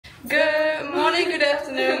Good morning, good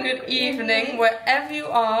afternoon, good evening, wherever you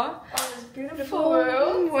are. On this beautiful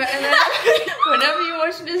world. Whenever you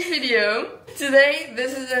watch this video. Today,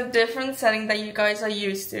 this is a different setting that you guys are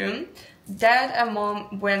used to. Dad and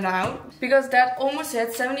Mom went out because Dad almost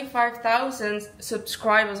hit 75,000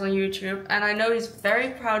 subscribers on YouTube, and I know he's very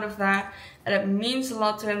proud of that, and it means a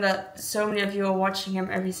lot to him that so many of you are watching him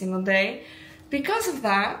every single day. Because of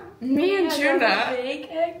that, me and Juna,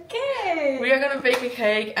 we are gonna bake a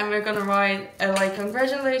cake and we're gonna write like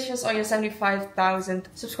congratulations on your 75,000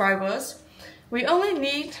 subscribers. We only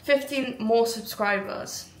need 15 more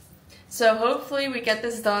subscribers. So hopefully we get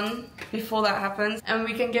this done before that happens and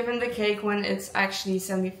we can give him the cake when it's actually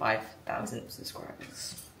 75,000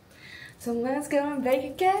 subscribers. So let's go and bake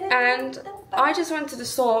a cake. And I just went to the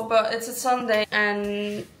store, but it's a Sunday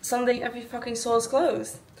and Sunday every fucking store is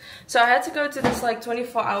closed. So I had to go to this like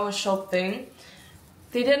 24-hour shop thing.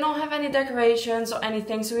 They did not have any decorations or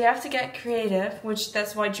anything, so we have to get creative, which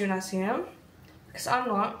that's why Juna's here. Because I'm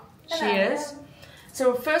not, she is.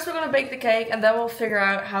 So first we're gonna bake the cake and then we'll figure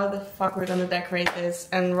out how the fuck we're gonna decorate this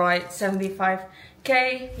and write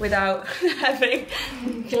 75k without having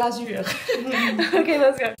glazuur. Okay,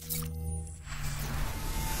 let's go.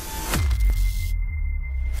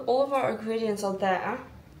 All of our ingredients are there.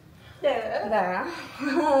 Yeah. There.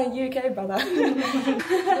 UK brother.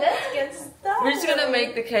 Let's get started. We're just gonna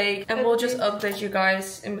make the cake and we'll just update you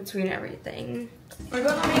guys in between everything. We're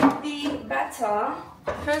gonna make the batter.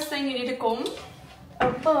 First thing, you need a comb. A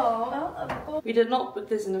bowl. We did not put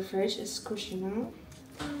this in the fridge, it's squishy now.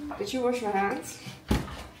 Did you wash your hands?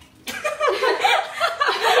 What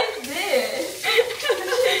is this?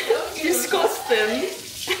 Disgusting.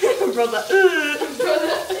 Brother.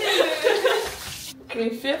 Okay,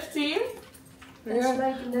 15. That's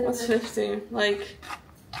like a little What's 15? Like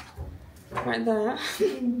right there. I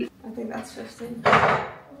think that's 15.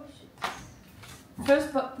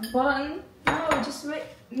 First button. No, just wait.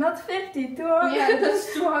 Not 50, 200. Yeah,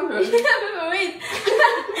 that's 200. Yeah, but wait.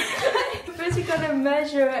 First you gotta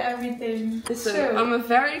measure everything. Listen, so, I'm a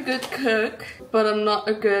very good cook, but I'm not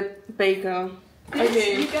a good baker.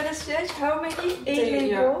 Okay. You gotta search how many 8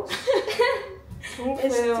 labels.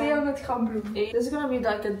 It's 200 gram bloem. This is gonna be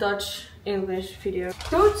like a Dutch English video.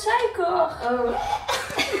 Don't suiker! Oh.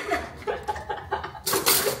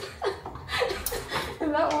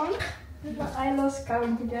 And that one? I lost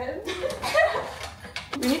count again.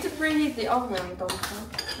 We need to preheat the oven, don't we?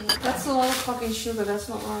 That's a lot of fucking sugar, that's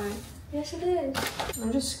not right. Yes it is.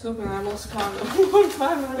 I'm just scooping, I lost count a long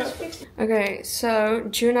time ago. Okay, so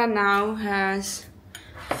Juna now has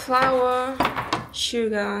flour,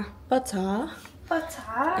 sugar, butter.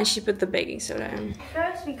 And she put the baking soda in.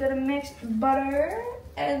 First we gotta mix butter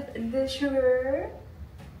and the sugar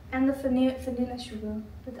and the vanilla sugar.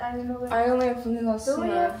 But I don't know where. I only have vanilla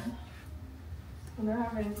soda. I don't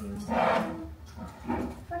have anything else.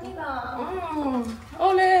 Vanilla!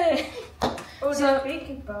 Ole! Oh, so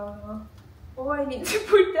baking powder. Oh, I need to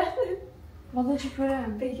put that in. What did you put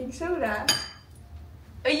in? Baking soda.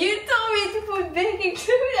 You told me to put baking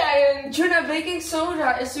soda in. Juna, baking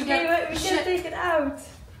soda is to get... We can take it out.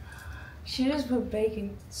 She just put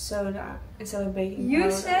baking soda instead of baking powder.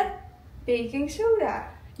 You said baking soda.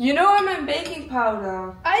 You know I meant baking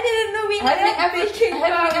powder. I didn't know we had baking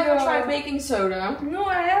powder. Have you ever tried baking soda? No,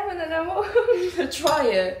 I haven't, and I won't. Try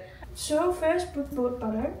it. So first put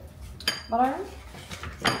butter. Butter?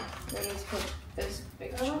 Then let's put this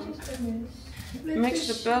big chunk. Mix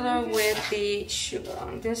the butter with the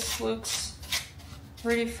sugar. This looks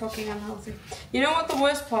pretty fucking unhealthy. You know what the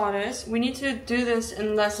worst part is? We need to do this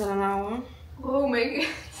in less than an hour. Oh my god.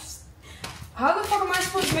 How the fuck am I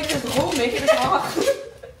supposed to make this roll? Make it hard.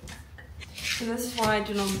 So this is why I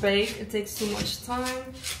do not bake. It takes too much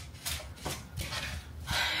time.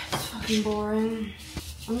 It's fucking boring.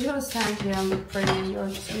 I'm just gonna stand here and look pretty and you're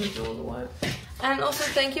just gonna do all the work. And also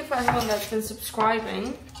thank you for everyone that's been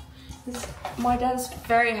subscribing. My dad's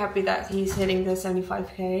very happy that he's hitting the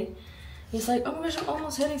 75k. He's like, oh my gosh, I'm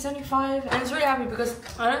almost hitting 75. And he's really happy because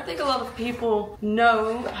I don't think a lot of people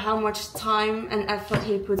know how much time and effort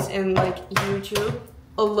he puts in like YouTube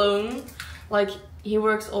alone. Like he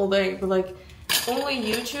works all day, but like only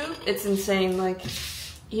YouTube, it's insane. Like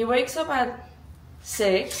he wakes up at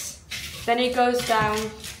 6, then he goes down,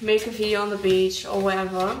 make a video on the beach or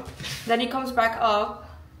whatever. Then he comes back up.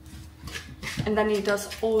 And then he does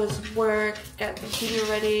all his work, get the video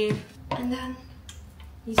ready, and then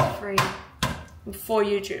he's free for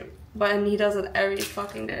YouTube. But he does it every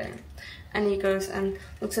fucking day. And he goes and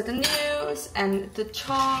looks at the news and the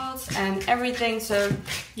charts and everything. So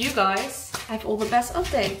you guys have all the best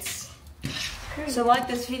updates. So like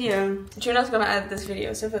this video. Juna's gonna edit this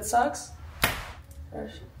video, so if it sucks,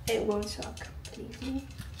 It won't suck.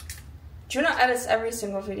 Juna edits every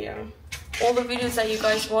single video. All the videos that you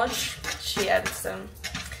guys watch, she edits them.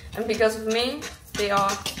 And because of me, they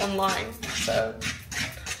are online. So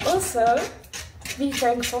also, be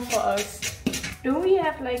thankful for us. Don't we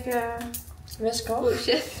have like a Whisk off? oh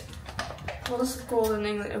shit. What is it called in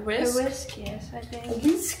English? A whisk? A whisk, yes, I think. A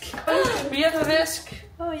whisk? We have a whisk.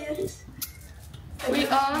 Oh yes. We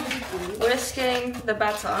are whisking the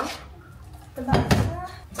batter. The batter.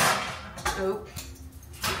 Oh.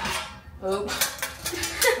 Oh.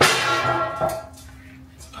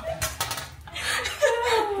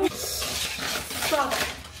 Stop.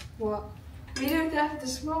 What? We don't have the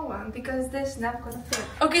small one because this is not gonna fit.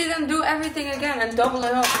 Okay, then do everything again and double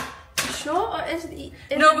it up. Sure, or is it?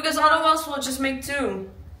 No, because otherwise we'll just make two.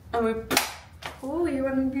 And we. Oh, you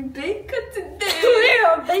wanna be bacon today? We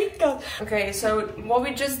are bacon. Okay, so what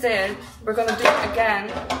we just did, we're gonna do it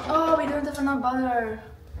again. Oh, we don't have enough butter.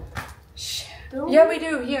 Shit. Don't Yeah, we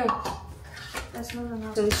do. Here. That's not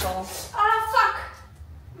enough. Install. Ah, fuck!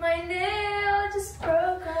 My nail just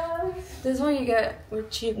broke off. This is what you get with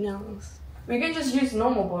cheap nails. We can just use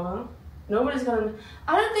normal butter. Nobody's gonna.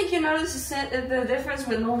 I don't think you notice the difference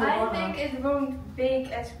with normal I butter. think it won't bake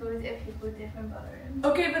as good if you put different butter in.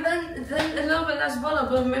 Okay, but then a little bit less butter,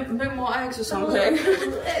 but a bit more eggs or something.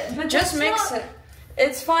 But Just mix not... it.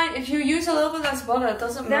 It's fine if you use a little bit less butter. It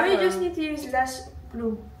doesn't matter. Then we just need to use less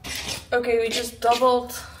glue. Okay, we just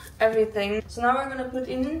doubled everything. So now we're gonna put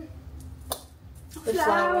in the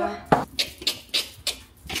flour.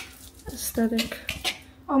 Aesthetic.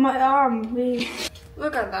 Oh, my arm, wait.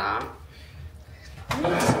 Look at that.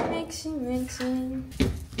 Mixing, mixing.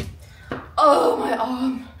 Oh, my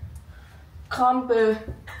arm. Krampe.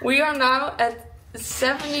 We are now at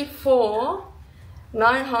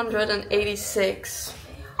 74,986.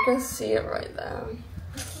 You can see it right there.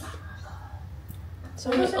 So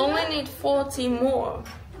we only need 40 more.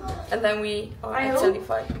 And then we are at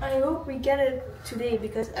 75. I hope we get it today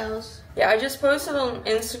because else. Yeah, I just posted on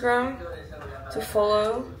Instagram to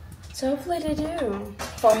follow. So hopefully they do.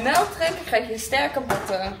 Van melktrekken krijg je sterke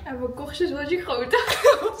botten. En van korstjes word je groter.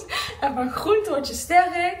 En van groente word je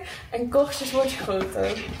sterk en korstjes word je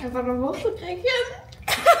groter. En van een wortel krijg je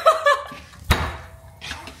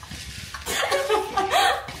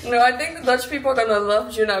No, I think the Dutch people are gonna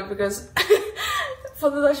love Juna because for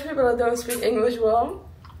the Dutch people that don't speak English well.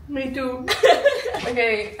 Me too.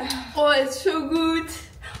 Okay. Oh, it's so good.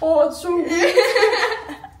 Oh, it's so good.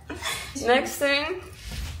 Next thing.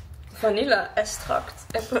 Vanilla extract.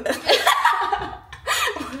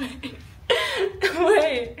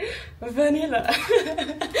 Wait. Vanilla.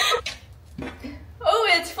 Oh,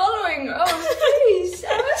 it's following. Oh, please.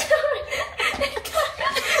 I'm sorry.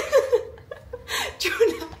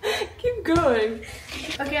 Juna, keep going.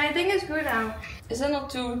 Okay, I think it's good now. Is it not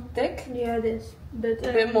too thick? Yeah, it is. But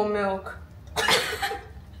A bit more milk.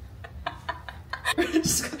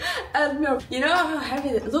 Just add milk. You know how heavy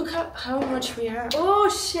it is? Look how much we have. oh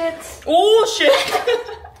shit. Oh shit!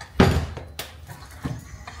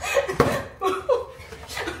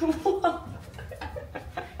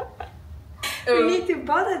 We need to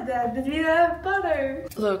butter that, but we don't have butter.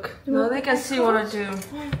 Look, now they can see what I do.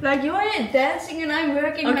 Like you are dancing and I'm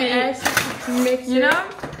working my Okay. ass to mix You it. know,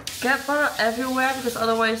 get butter everywhere because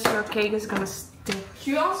otherwise your cake is gonna stick.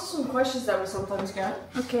 Can you answer some questions that we sometimes get?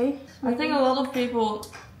 Okay. I think a lot of people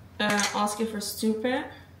ask if we're stupid.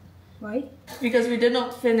 Why? Because we did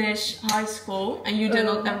not finish high school and you did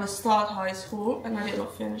not ever start high school and I did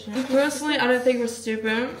not finish it. Personally, I don't think we're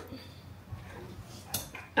stupid.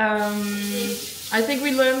 I think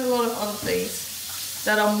we learned a lot of other things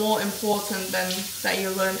that are more important than that you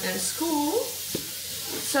learn in school.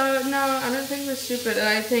 So no, I don't think we're stupid, and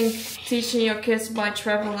I think teaching your kids by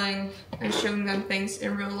traveling and showing them things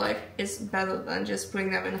in real life is better than just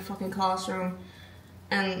putting them in a fucking classroom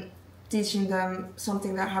and teaching them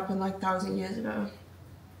something that happened like 1,000 years ago.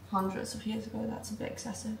 Hundreds of years ago, that's a bit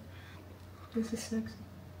excessive. This is sexy.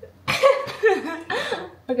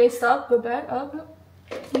 Okay, stop, go back, up.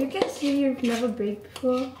 You can see you've never baked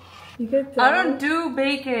before. You can tell. I don't do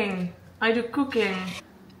baking, I do cooking.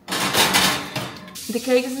 The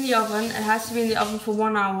cake is in the oven, it has to be in the oven for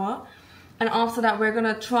 1 hour. And after that we're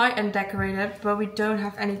gonna try and decorate it, but we don't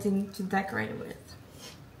have anything to decorate it with.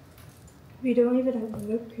 We don't even have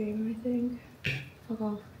whipped cream, I think. Fuck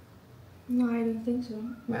off. No, I don't think so.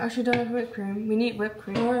 We actually don't have whipped cream. We need whipped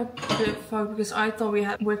cream. We're a bit fucked because I thought we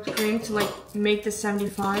had whipped cream to like make the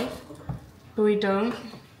 75. But we don't.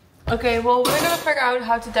 Okay, well we're gonna figure out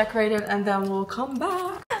how to decorate it and then we'll come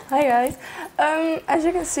back. Hi guys. As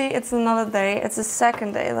you can see, it's another day. It's the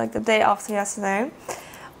second day, like the day after yesterday.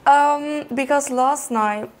 Because last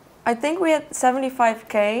night, I think we had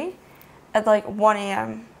 75k at like 1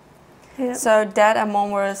 a.m. Yeah. So dad and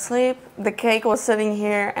mom were asleep. The cake was sitting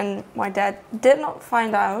here and my dad did not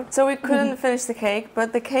find out. So we couldn't finish the cake,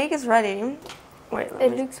 but the cake is ready. Wait,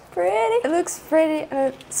 It looks pretty. It looks pretty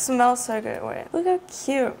and it smells so good. Wait, look how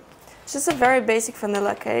cute. It's just a very basic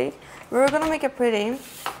vanilla cake. We were gonna make it pretty.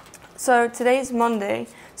 So today is Monday,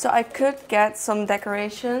 so I could get some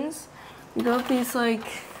decorations. We got these like,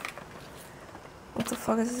 what the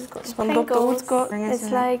fuck is this called? It's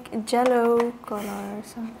like jello color or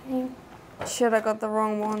something. Shit, I got the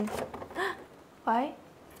wrong one. Why?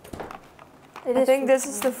 I think this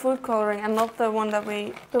is the food coloring and not the one that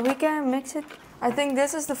we... But we can mix it I think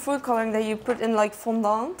this is the food coloring that you put in like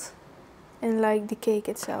fondant. in like the cake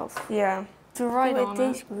itself. Yeah. To write on it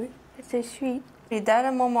tastes good. It tastes sweet. Dad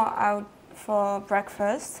and mom are out for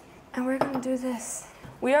breakfast. And we're gonna do this.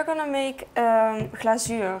 We are gonna make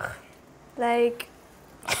glazuur. Like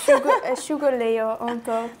a sugar layer on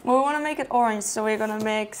top. We wanna make it orange, so we're gonna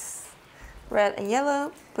mix red and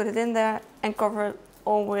yellow, put it in there, and cover it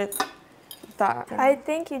all with that. I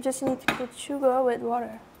think you just need to put sugar with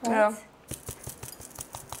water, right? Yeah.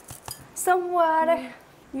 Some water.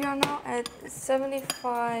 We are now at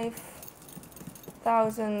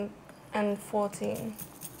 75,014.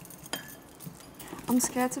 I'm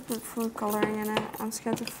scared to put food coloring in it. I'm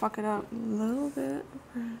scared to fuck it up a little bit.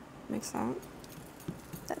 Mix that.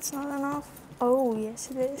 That's not enough. Oh, yes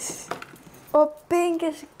it is. Oh, pink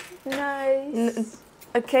is nice.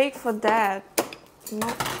 A cake for dad,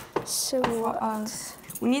 not So for us.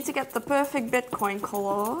 We need to get the perfect Bitcoin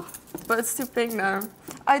color, but it's too pink now.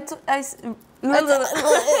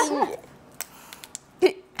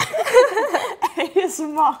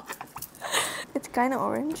 ASMR. It's kind of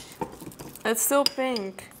orange. It's still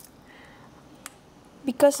pink.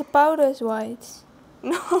 Because the powder is white.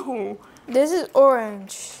 No. This is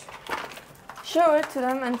orange. Show it to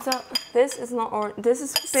them and tell. This is not orange. This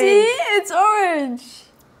is pink. See, it's orange.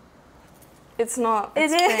 It's not.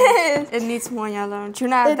 It It's is. pink. It needs more yellow.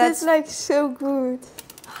 Juna, It that's is like so good.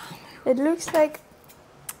 It looks like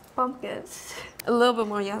pumpkins. a little bit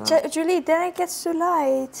more yellow. Julie, then it gets too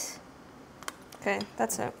light. Okay,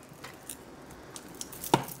 that's it.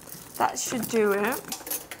 That should do it.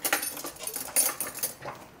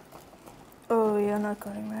 Oh, you're not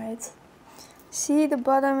going right. See, the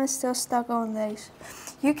bottom is still stuck on this.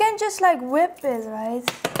 You can just like whip it, right?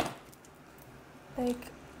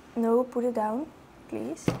 Like, no, put it down,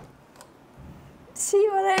 please. See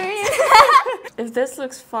what I mean? If this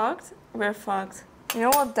looks fucked, we're fucked. You know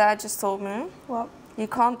what dad just told me? What? You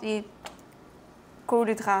can't eat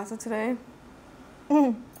koolhydraten today.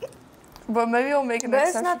 But maybe we'll make an But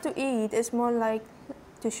exception. it's not to eat, it's more like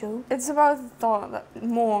to show. It's about thought,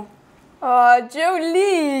 more. Oh,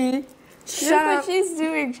 Jolie! Shut Look up. what she's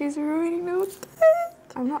doing, she's ruining the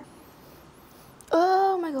I'm not.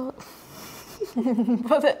 Oh my god.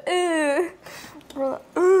 What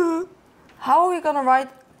How are we gonna write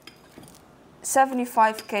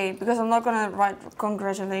 75k? Because I'm not gonna write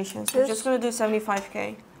congratulations. We're just gonna do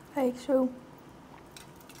 75k. Like so.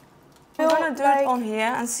 I'm gonna do it on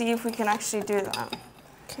here and see if we can actually do that.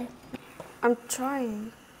 Okay. I'm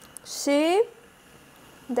trying. See?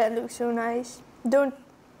 That looks so nice. Don't.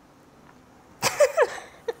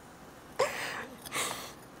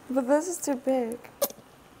 But this is too big.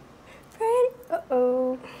 Pretty.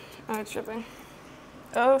 Uh-oh. Oh, it's tripping.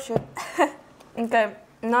 Oh shit. Okay,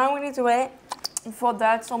 now we need to wait for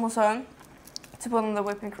Dad's almost home to put on the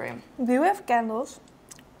whipping cream. Do you have candles?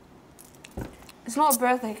 It's not a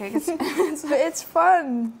birthday cake, it's But it's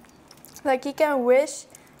fun. Like you can wish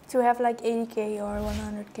to have like 80k or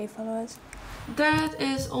 100k followers. Dad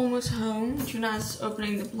is almost home. Juna's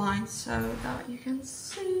opening the blinds so that you can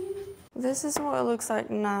see. This is what it looks like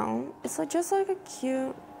now. It's like just like a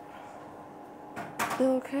cute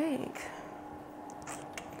little cake.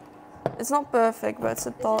 It's not perfect, but it's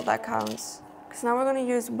a thought that counts. Because now we're gonna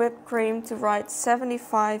use whipped cream to write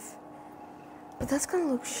 75. But that's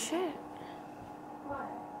gonna look shit.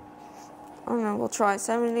 I don't know, we'll try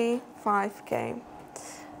 75k.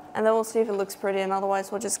 And then we'll see if it looks pretty, and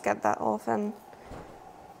otherwise we'll just get that off and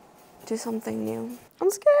do something new. I'm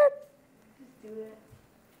scared. Just do it.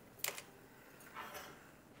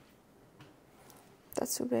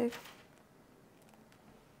 That's too big.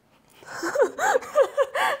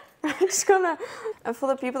 I'm just gonna, and for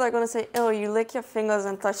the people that are gonna say, "Oh, you lick your fingers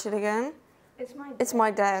and touch it again," It's my dad. it's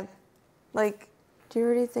my dad. Like, do you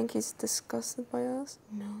really think he's disgusted by us?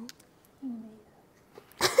 No.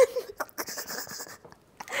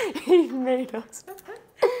 He made us.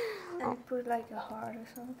 And put like a heart or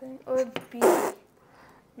something. Or a B.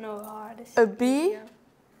 No heart. A B? Yeah.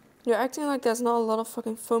 You're acting like there's not a lot of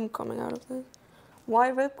fucking foam coming out of this.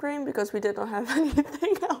 Why whipped cream? Because we did not have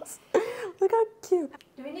anything else. Look how cute.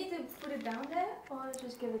 Do we need to put it down there or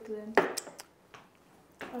just give it to him?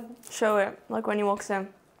 Show it, like when he walks in.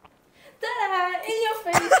 Ta-da! In your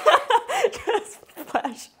face! Just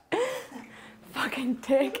flash. Fucking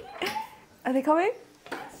dick. Are they coming?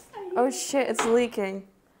 Oh shit, it's leaking.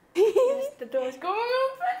 Yes, the door's going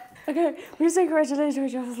open. Okay, we say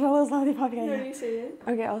congratulations, as well as 95k. No, you say it.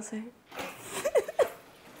 Okay, I'll say.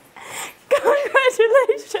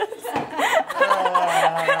 Congratulations!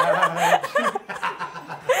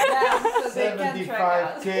 Yeah, so they can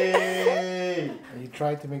track us. 75k! And you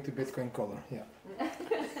tried to make the Bitcoin color, yeah.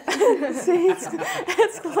 See,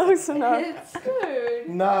 it's close enough. It's good.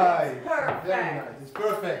 Nice! Perfect. Very nice, it's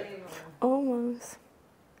perfect! Almost.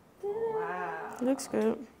 Wow. Looks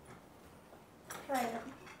good. Try it.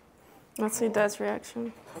 Let's see Dad's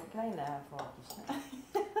reaction. Kleine foto's.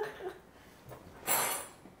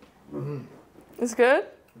 It's good?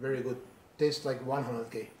 Very good. Tastes like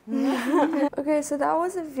 100k. Okay, so that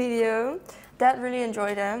was a video. Dad really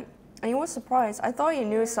enjoyed it. And he was surprised. I thought he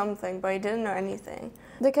knew something, but he didn't know anything.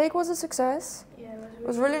 The cake was a success. Yeah, It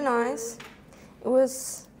was really nice. It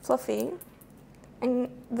was fluffy. And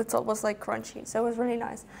the top was like crunchy, so it was really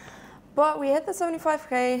nice. But we hit the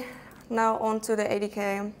 75k, now on to the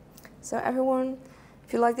 80k. So everyone,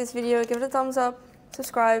 if you like this video, give it a thumbs up,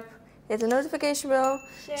 subscribe, hit the notification bell,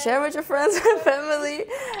 share with your friends and family,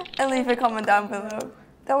 and leave a comment down below.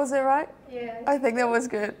 That was it, right? Yeah. I think that was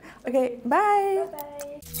good. Okay, bye! Bye.